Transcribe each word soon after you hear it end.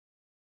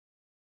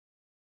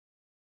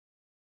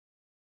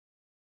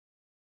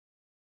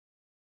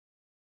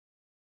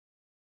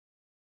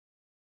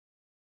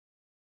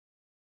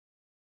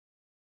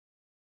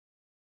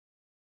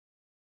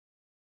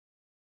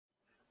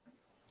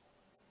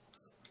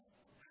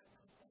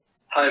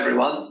Hi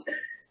everyone.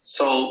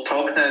 So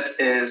TalkNet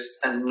is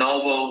a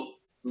novel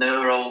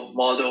neural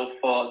model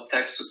for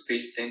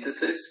text-to-speech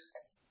synthesis.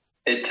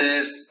 It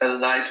is a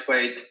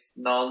lightweight,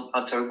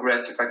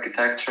 non-autoregressive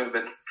architecture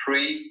with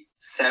 3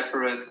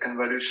 separate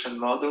convolution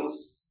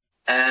models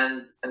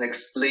and an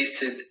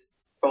explicit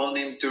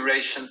phoneme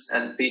durations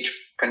and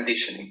pitch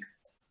conditioning.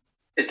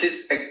 It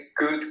is a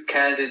good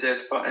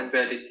candidate for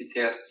embedded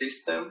TTS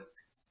system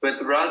with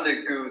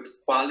rather good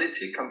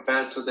quality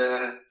compared to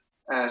the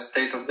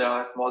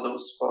state-of-the-art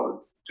models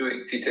for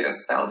doing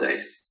TTS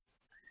nowadays.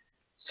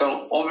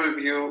 So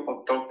overview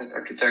of TalkNet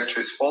architecture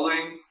is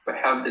following. We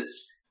have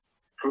these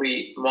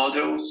 3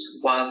 models,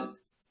 one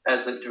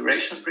as a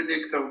duration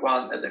predictor,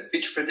 one as a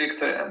pitch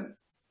predictor,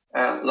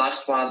 and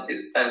last one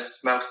is as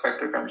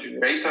mel-spectrogram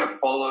generator,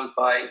 followed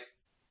by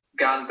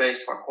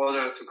GAN-based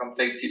recorder to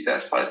complete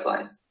TTS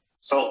pipeline.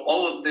 So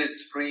all of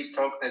these 3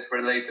 TalkNet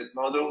related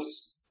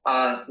models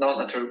are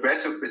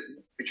non-autoregressive,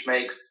 which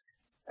makes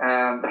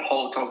the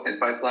whole TalkNet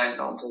pipeline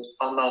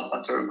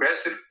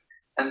non-autoregressive,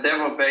 and they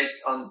were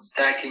based on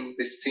stacking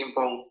this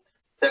simple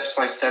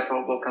depth-wise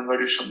separable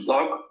convolution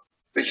block,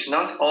 which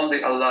not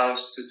only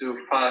allows to do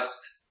fast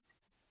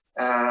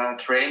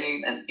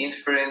training and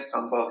inference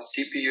on both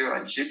CPU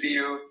and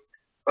GPU,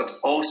 but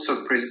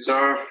also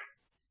preserve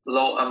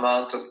low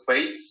amount of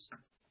weights,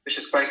 which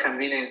is quite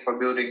convenient for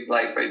building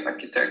lightweight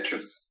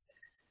architectures.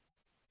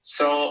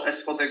 So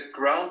as for the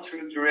ground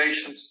truth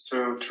durations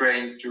to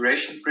train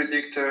duration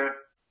predictor,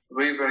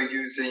 we were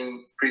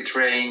using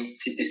pre-trained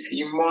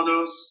CTC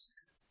models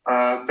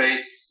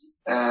based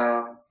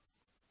on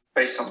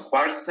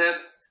QuartzNet,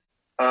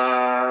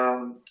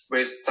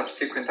 with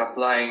subsequent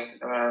applying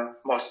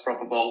most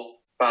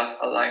probable path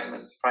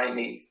alignment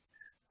finding.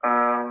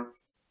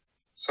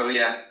 So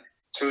yeah,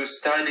 to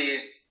study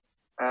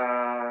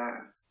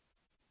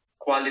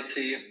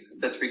quality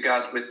that we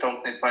got with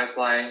TalkNet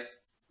pipeline,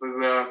 we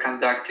were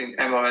conducting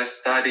MOS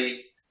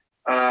study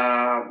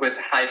with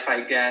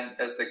Hi-Fi GAN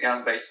as the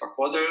GAN-based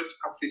recorder to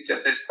complete the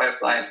TTS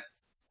pipeline,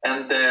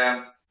 and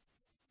the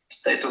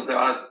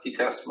state-of-the-art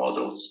TTS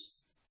models,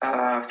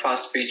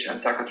 fast-speech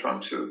and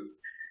Tacotron 2.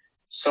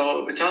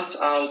 So it turns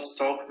out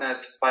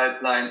TalkNet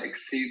pipeline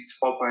exceeds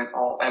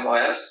 4.0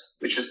 MOS,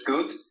 which is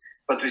good,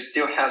 but we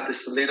still have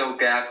this little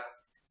gap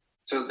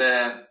to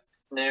the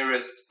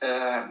nearest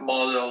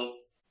model,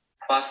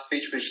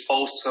 fast-speech, which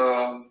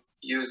also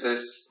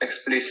uses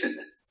explicit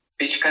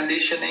pitch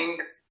conditioning,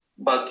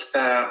 but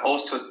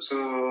also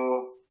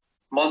to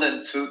more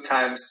than 2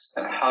 times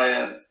a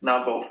higher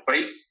number of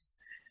weights.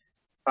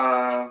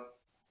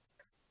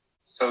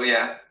 So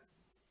yeah,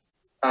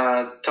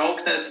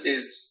 TalkNet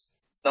is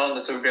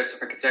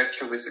non-autoregressive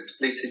architecture with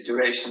explicit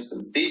durations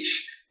and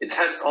pitch. It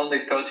has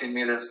only 13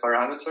 million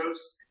parameters,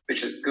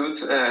 which is good.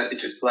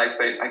 It is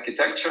lightweight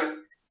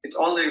architecture. It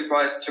only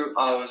requires 2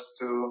 hours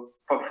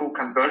for full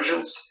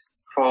convergence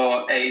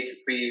for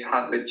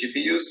 8,300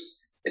 GPUs.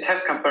 It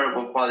has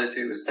comparable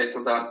quality with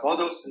state-of-the-art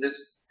models, and it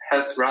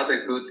has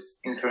rather good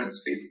inference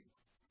speed.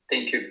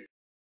 Thank you.